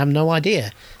them and have no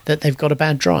idea that they've got a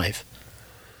bad drive.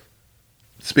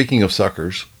 Speaking of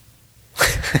suckers,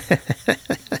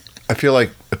 I feel like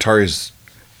Atari's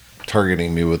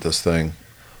targeting me with this thing.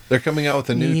 They're coming out with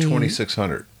a new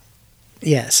 2600.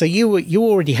 Yeah, so you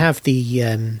already have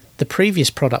the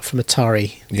previous product from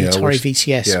Atari, the Atari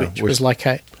VCS, which was like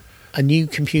a new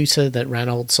computer that ran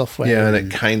old software. Yeah, and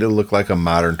it kind of looked like a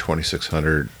modern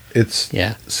 2600. It's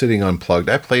sitting unplugged.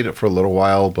 I played it for a little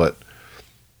while, but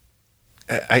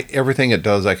everything it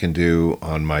does I can do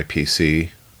on my PC.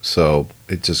 So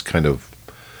it just kind of,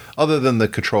 other than the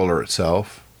controller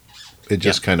itself, it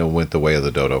just kind of went the way of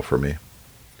the dodo for me.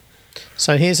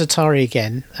 So here's Atari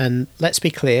again, and let's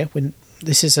be clear,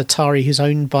 this is Atari, who's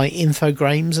owned by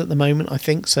Infogrames at the moment, I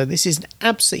think. So this is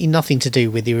absolutely nothing to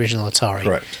do with the original Atari.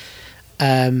 Correct.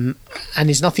 and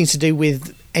is nothing to do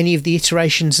with any of the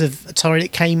iterations of Atari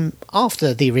that came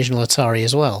after the original Atari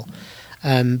as well.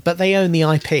 But they own the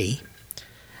IP.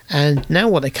 And now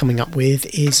what they're coming up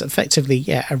with is effectively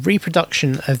a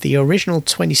reproduction of the original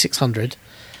 2600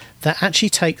 that actually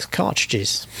takes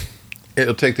cartridges.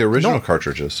 It'll take the original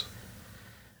cartridges.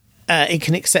 It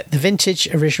can accept the vintage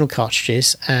original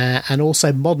cartridges and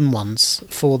also modern ones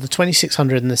for the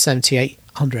 2600 and the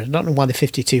 7800. I don't know why the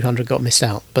 5200 got missed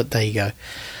out, but there you go.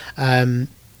 And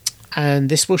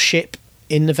this will ship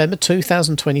in November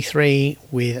 2023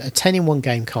 with a 10-in-1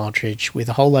 game cartridge with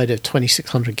a whole load of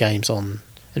 2600 games on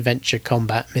Adventure,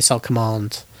 Combat, Missile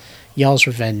Command, Yar's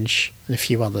Revenge, and a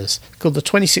few others, called the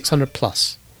 2600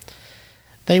 Plus.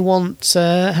 They want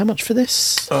how much for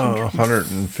this?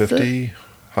 150,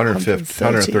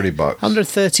 130 bucks.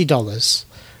 $130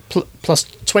 plus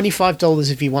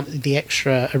 $25 if you want the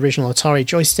extra original Atari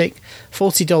joystick,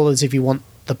 $40 if you want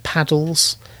the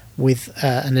paddles with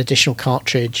an additional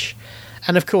cartridge,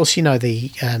 and of course, you know,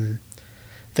 the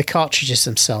cartridges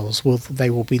themselves they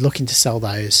will be looking to sell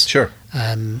those. Sure.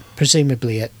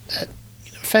 Presumably at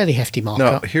fairly hefty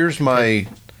markup. Now, here's my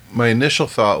initial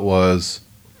thought was,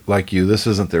 like you, this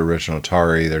isn't the original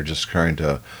Atari. They're just trying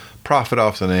to profit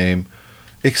off the name.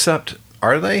 Except,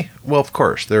 are they? Well, of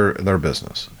course, they're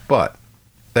business. But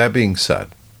that being said,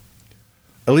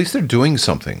 at least they're doing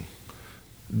something.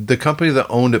 The company that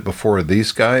owned it before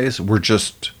these guys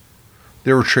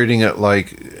they were treating it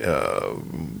like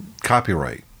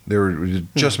copyright. They were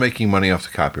just making money off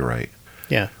the copyright.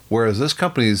 Yeah. Whereas this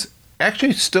company's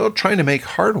actually still trying to make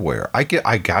hardware. I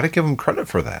got to give them credit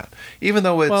for that, even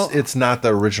though it's not the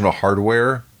original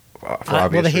hardware for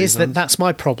obvious reasons. That's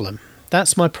my problem.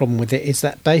 That's my problem with it. Is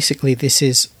that basically this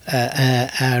is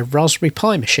a Raspberry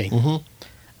Pi machine.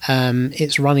 Mm-hmm.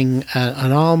 It's running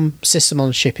an ARM system on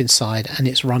a chip inside, and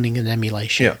it's running an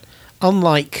emulation. Yeah.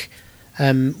 Unlike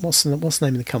what's the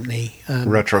name of the company?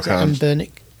 Retrocon.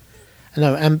 Ambernic.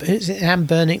 No, is it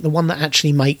Ambernic, the one that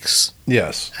actually makes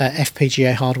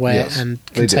FPGA hardware and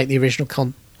can take the original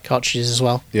cartridges as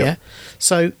well? Yep. Yeah.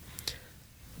 So,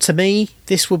 to me,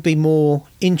 this would be more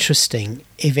interesting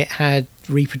if it had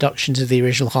reproductions of the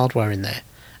original hardware in there,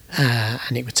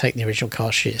 and it would take the original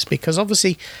cartridges, because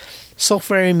obviously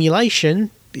software emulation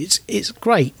it's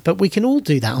great, but we can all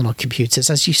do that on our computers,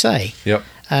 as you say. Yep.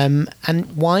 And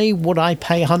why would I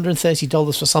pay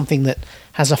 $130 for something that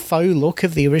has a faux look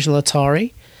of the original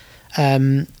Atari,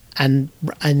 and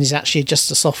is actually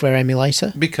just a software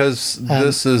emulator? Because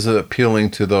this is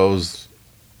appealing to those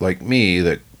like me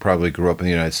that probably grew up in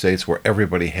the United States, where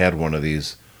everybody had one of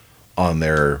these on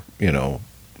their,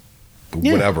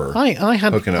 whatever. I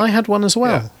had one as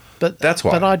well. Yeah. But that's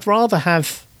why. But I'd rather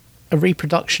have a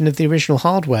reproduction of the original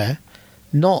hardware,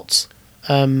 not.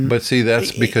 But see,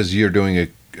 that's because you're doing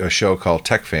a show called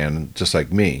TechFan, just like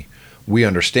me. We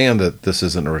understand that this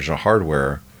isn't original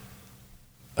hardware.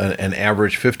 An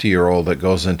average 50-year-old that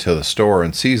goes into the store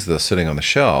and sees this sitting on the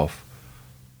shelf,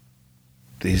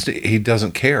 he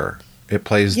doesn't care. It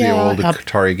plays the old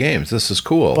Atari games. This is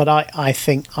cool. But I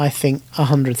think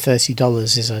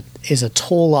 $130 is a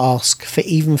tall ask for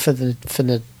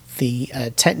the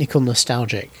technical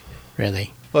nostalgic,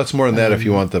 really. Well, it's more than that if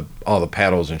you want all the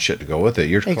paddles and shit to go with it.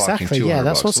 You're clocking $200. Yeah,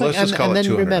 that's what's so let's just call it $200.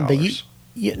 And then remember,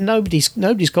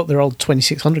 nobody's got their old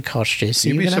 2600 cartridges, so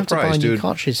you're going to have to buy new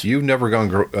cartridges. You've never gone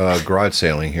garage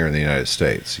sailing here in the United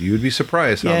States. You'd be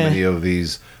surprised how many of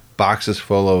these boxes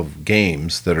full of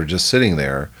games that are just sitting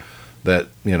there that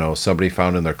somebody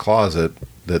found in their closet,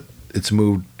 that it's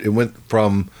moved. It went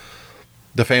from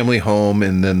the family home,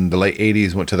 and then the late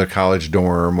 80s went to their college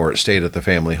dorm, or it stayed at the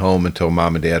family home until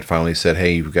mom and dad finally said,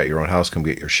 hey, you've got your own house, come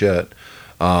get your shit.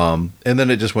 And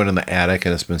then it just went in the attic,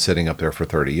 and it's been sitting up there for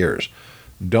 30 years.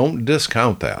 Don't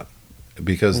discount that,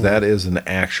 because that is an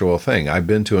actual thing. I've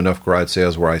been to enough garage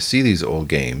sales where I see these old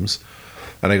games,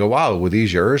 and I go, wow, were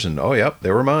these yours? And, oh, yep,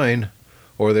 they were mine.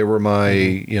 Or they were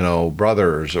my,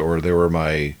 brothers, or they were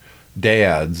my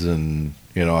dad's, and,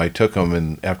 I took them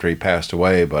and after he passed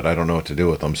away, but I don't know what to do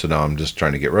with them, so now I'm just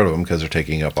trying to get rid of them because they're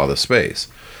taking up all the space.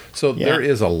 So there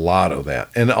is a lot of that.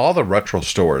 And all the retro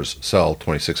stores sell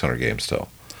 2600 games still.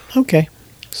 Okay.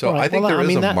 So I think there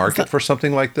is a market for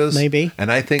something like this. Maybe.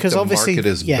 And I think the market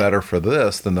is better for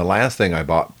this than the last thing I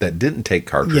bought that didn't take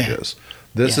cartridges.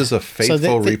 This is a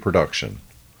faithful reproduction.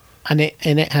 And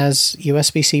it has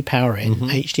USB-C power in,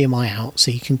 HDMI out,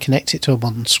 so you can connect it to a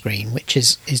modern screen, which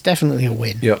is definitely a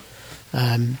win. Yep.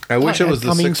 I wish it was the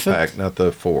 6-pack, not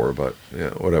the 4, but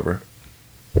whatever.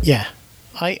 Yeah.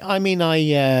 I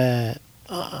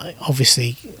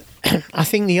obviously I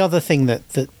think the other thing that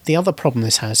the other problem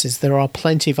this has is there are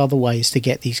plenty of other ways to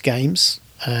get these games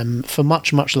for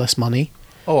much, much less money.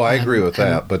 Oh, I agree with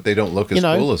that, but they don't look as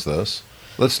cool as this.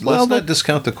 Let's not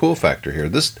discount the cool factor here.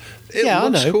 It looks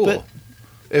cool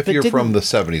if you're from the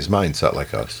 70s mindset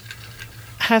like us.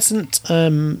 Hasn't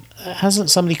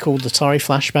somebody called Atari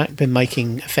Flashback been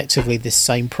making effectively this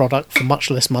same product for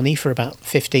much less money for about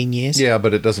 15 years? Yeah,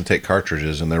 but it doesn't take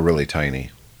cartridges, and they're really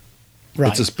tiny. Right.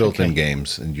 It's just built-in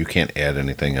games, and you can't add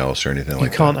anything else or anything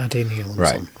like that. You can't add anything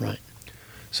else on. Right.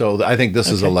 So I think this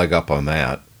is a leg up on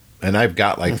that. And I've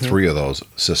got like 3 of those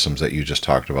systems that you just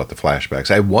talked about, the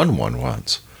flashbacks. I won one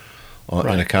once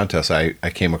in a contest. I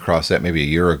came across that maybe a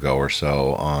year ago or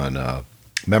so on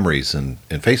Memories in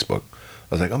Facebook.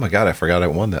 I was like, oh my God, I forgot I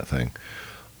won that thing.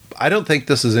 I don't think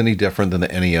this is any different than the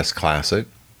NES Classic.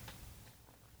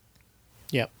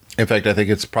 Yep. In fact, I think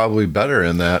it's probably better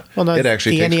in that it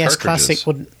actually takes NES cartridges.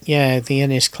 The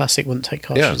NES Classic wouldn't take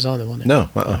cartridges either, would it? No,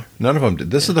 none of them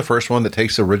did. This is the first one that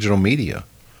takes original media.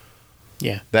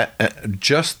 Yeah. That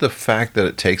just the fact that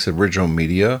it takes original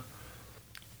media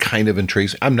kind of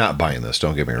intrigues. I'm not buying this,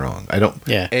 don't get me wrong. I don't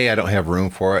have room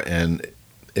for it, and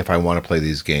if I want to play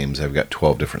these games, I've got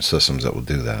 12 different systems that will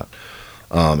do that,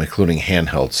 including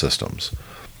handheld systems.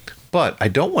 But I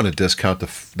don't want to discount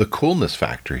the coolness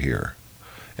factor here.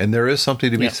 And there is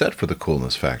something to be said for the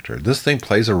coolness factor. This thing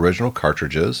plays original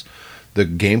cartridges. The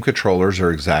game controllers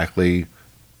are exactly,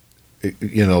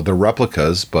 they're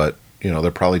replicas, but,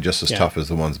 they're probably just as tough as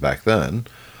the ones back then.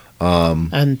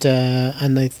 It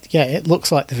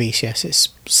looks like the VCS. It's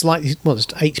slightly, just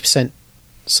 80%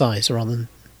 size rather than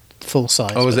full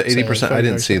size. Oh, is it 80%? I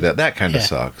didn't see that. That kind of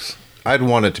sucks. I'd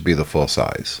want it to be the full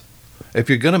size. If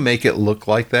you're going to make it look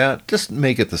like that, just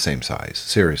make it the same size.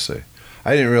 Seriously.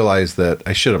 I didn't realize that.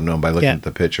 I should have known by looking at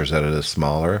the pictures that it is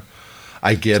smaller.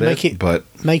 I get but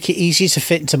make it easy to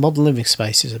fit into modern living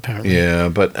spaces. Apparently, yeah.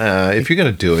 But if you're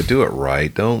going to do it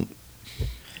right. Don't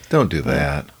do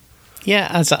that. Yeah,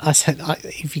 as I said,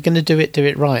 if you're going to do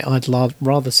it right, I'd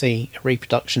rather see a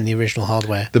reproduction of the original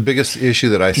hardware. The biggest issue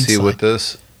that I see with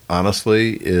this,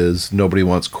 honestly, is nobody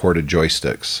wants corded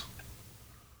joysticks.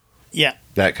 Yeah,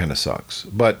 that kind of sucks.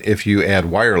 But if you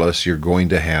add wireless, you're going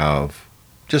to have.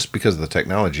 Just because of the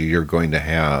technology, you're going to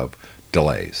have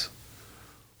delays.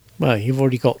 Well, you've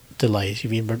already got delays.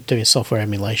 If you're doing software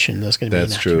emulation, there's going to be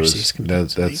inaccuracies.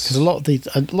 Because a lot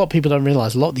of people don't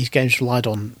realize a lot of these games relied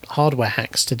on hardware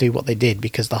hacks to do what they did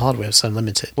because the hardware was so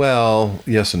limited. Well,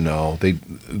 yes and no.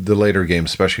 The later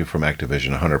games, especially from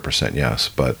Activision, 100% yes.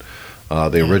 But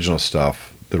the original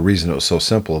stuff, the reason it was so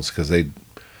simple is because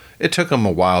it took them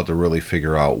a while to really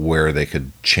figure out where they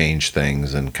could change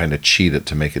things and kind of cheat it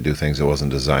to make it do things it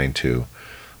wasn't designed to.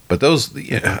 But those,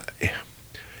 the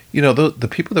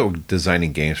people that were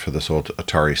designing games for this old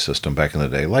Atari system back in the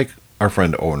day, like our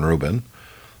friend Owen Rubin,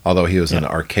 although he was in an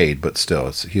arcade, but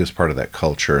still, he was part of that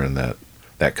culture and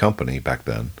that company back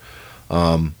then.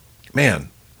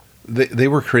 They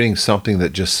were creating something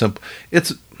that just simple.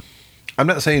 I'm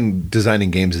not saying designing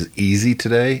games is easy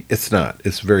today. It's not.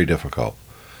 It's very difficult.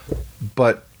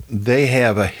 But they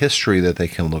have a history that they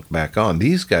can look back on.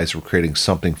 These guys were creating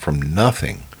something from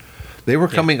nothing. They were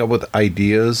coming up with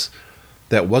ideas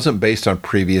that wasn't based on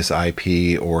previous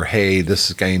IP or, hey,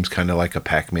 this game's kind of like a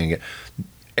Pac-Man game.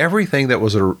 Everything that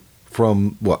was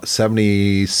from,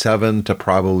 77 to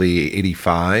probably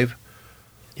 85,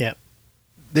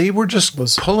 they were just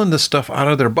pulling this stuff out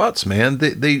of their butts, man.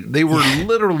 They were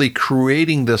literally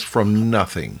creating this from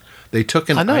nothing. They took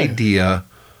an idea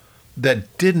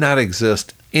that did not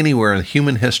exist anywhere in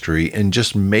human history and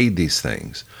just made these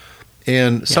things.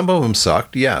 And some of them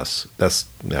sucked, yes. That's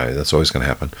always going to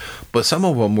happen. But some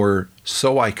of them were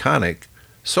so iconic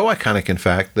in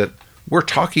fact, that we're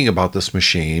talking about this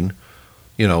machine,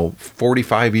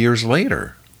 45 years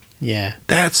later. Yeah.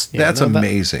 That's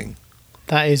amazing.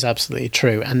 That is absolutely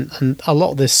true. And a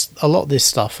lot of this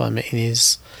stuff, I mean,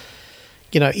 is,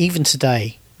 even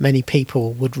today, many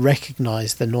people would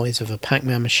recognize the noise of a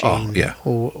Pac-Man machine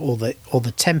or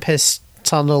the Tempest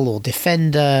Tunnel or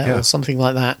Defender or something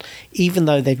like that, even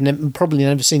though they've probably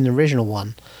never seen the original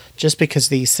one, just because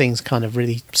these things kind of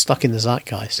really stuck in the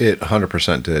zeitgeist. It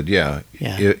 100% did, yeah.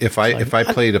 If I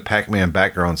played a Pac-Man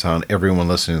background sound, everyone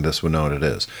listening to this would know what it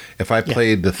is. If I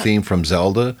played the theme from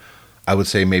Zelda, I would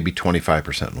say maybe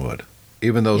 25% would.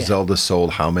 Even though Zelda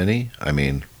sold how many? I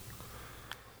mean,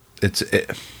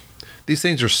 these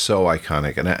things are so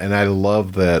iconic, and I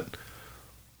love that.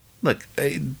 Look,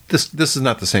 this is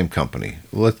not the same company.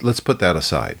 Let's put that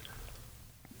aside.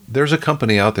 There's a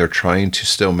company out there trying to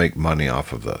still make money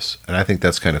off of this, and I think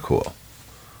that's kind of cool.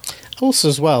 Also,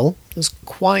 as well, there's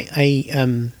quite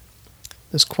a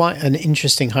there's quite an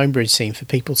interesting homebrew scene for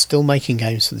people still making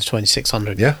games for the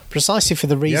 2600. Yeah. Precisely for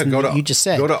the reason that you just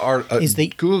said. Go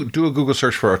to do a Google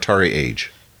search for Atari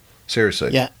Age.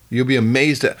 Seriously. Yeah. You'll be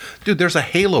amazed at... Dude, there's a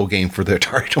Halo game for the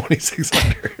Atari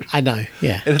 2600. I know,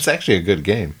 yeah. And it's actually a good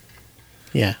game.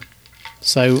 Yeah.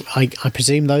 So I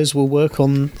presume those will work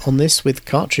on this with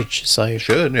cartridge. So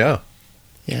should, yeah.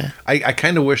 Yeah. I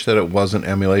kind of wish that it wasn't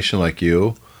emulation like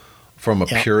you from a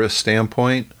purist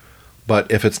standpoint, but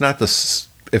if it's not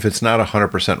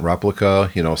 100%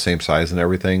 replica, you know, same size and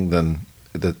everything, then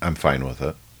I'm fine with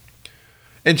it.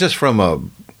 And just from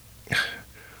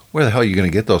where the hell are you going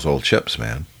to get those old chips,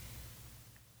 man?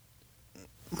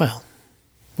 Well,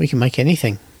 we can make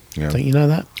anything. Yeah. Don't you know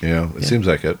that? Yeah, it seems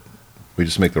like it. We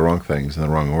just make the wrong things in the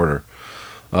wrong order.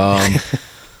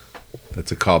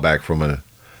 That's a callback from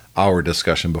our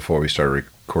discussion before we started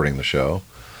recording the show.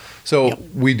 So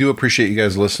we do appreciate you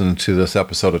guys listening to this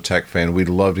episode of TechFan. We'd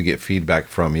love to get feedback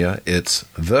from you. It's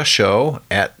the show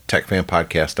at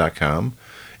techfanpodcast.com.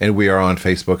 And we are on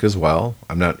Facebook as well.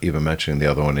 I'm not even mentioning the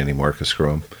other one anymore because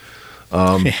screw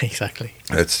them. Yeah, exactly.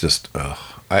 It's just,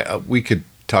 we could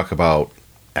talk about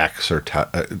X or...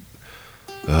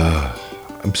 I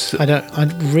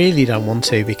really don't want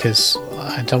to, because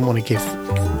I don't want to give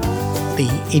the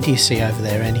idiocy over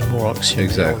there any more oxygen.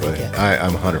 Exactly.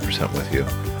 I'm 100% with you.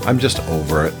 I'm just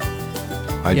over it.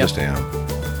 I just am.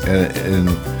 And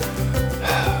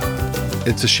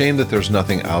it's a shame that there's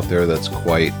nothing out there that's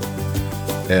quite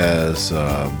as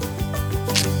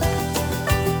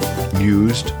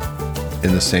used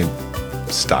in the same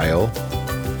style.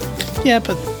 Yeah,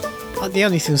 but the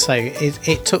only thing to say is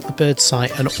it took the bird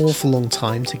site an awful long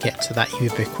time to get to that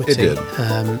ubiquity. It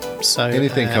did. So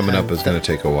anything coming up is going to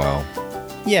take a while.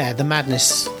 Yeah, the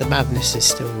madness is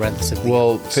still relatively.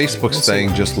 Well, Facebook's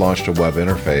thing just launched a web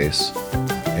interface,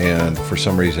 and for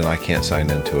some reason I can't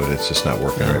sign into it. It's just not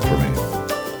working right for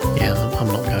me. Yeah, I'm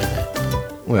not going there.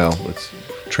 Well, it's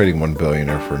trading one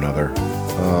billionaire for another.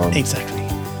 Exactly.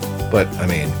 But I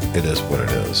mean, it is what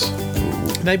it is.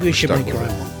 Maybe we should make our own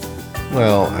one.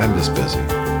 Well, I'm just busy.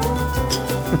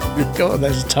 Go on,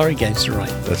 those Atari games to write.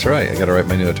 That's right. I got to write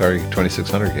my new Atari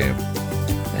 2600 game.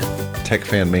 Yeah.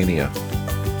 TechFan Mania.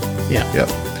 Yeah.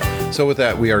 Yep. So with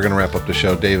that, we are going to wrap up the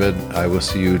show. David, I will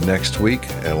see you next week,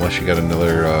 unless you got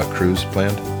another cruise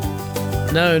planned.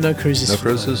 No cruises. No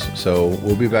cruises. So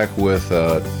we'll be back with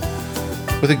a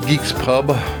Geeks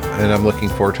Pub, and I'm looking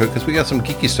forward to it because we got some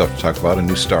geeky stuff to talk about. A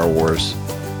new Star Wars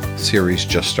series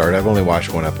just started. I've only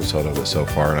watched one episode of it so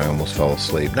far, and I almost fell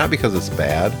asleep. Not because it's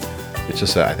bad. It's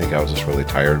just that I think I was just really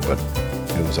tired, but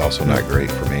it was also not great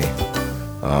for me.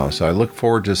 So I look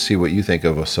forward to see what you think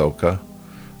of Ahsoka.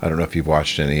 I don't know if you've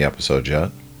watched any episodes yet.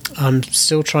 I'm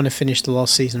still trying to finish the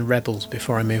last season of Rebels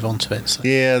before I move on to it. So.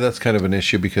 Yeah, that's kind of an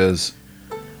issue because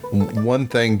one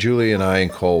thing, Julie and I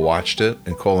and Cole watched it,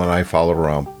 and Cole and I followed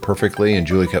around perfectly, and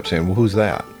Julie kept saying, well, who's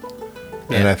that?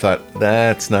 Yeah. And I thought,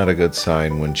 that's not a good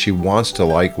sign when she wants to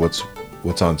like what's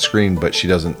on screen, but she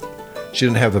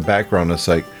didn't have the background. It's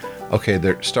like, okay,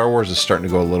 Star Wars is starting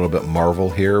to go a little bit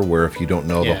Marvel here, where if you don't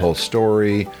know the whole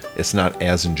story, it's not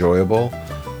as enjoyable.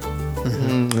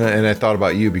 Mm-hmm. And I thought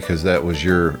about you because that was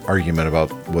your argument about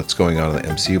what's going on in the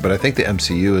MCU, but I think the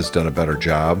MCU has done a better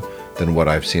job than what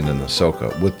I've seen in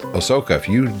Ahsoka. With Ahsoka, if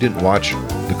you didn't watch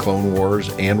the Clone Wars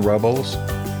and Rebels,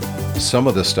 some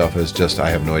of this stuff is just,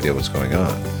 I have no idea what's going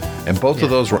on. And both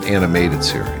of those were animated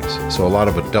series, so a lot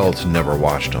of adults never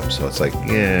watched them. So it's like,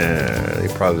 they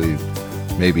probably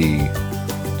maybe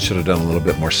should have done a little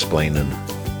bit more splaining,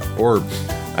 or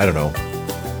I don't know,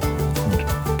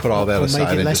 put all that aside make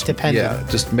it and less dependent.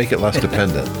 Just make it less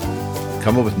dependent.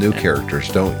 Come up with new characters.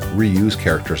 Don't reuse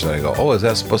characters that I go, oh, is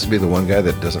that supposed to be the one guy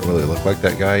that doesn't really look like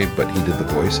that guy, but he did the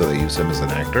voice, so they use him as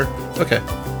an actor? Okay.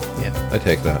 Yeah. I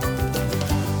take that.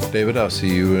 David, I'll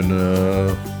see you in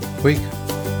a week.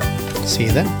 See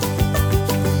you then.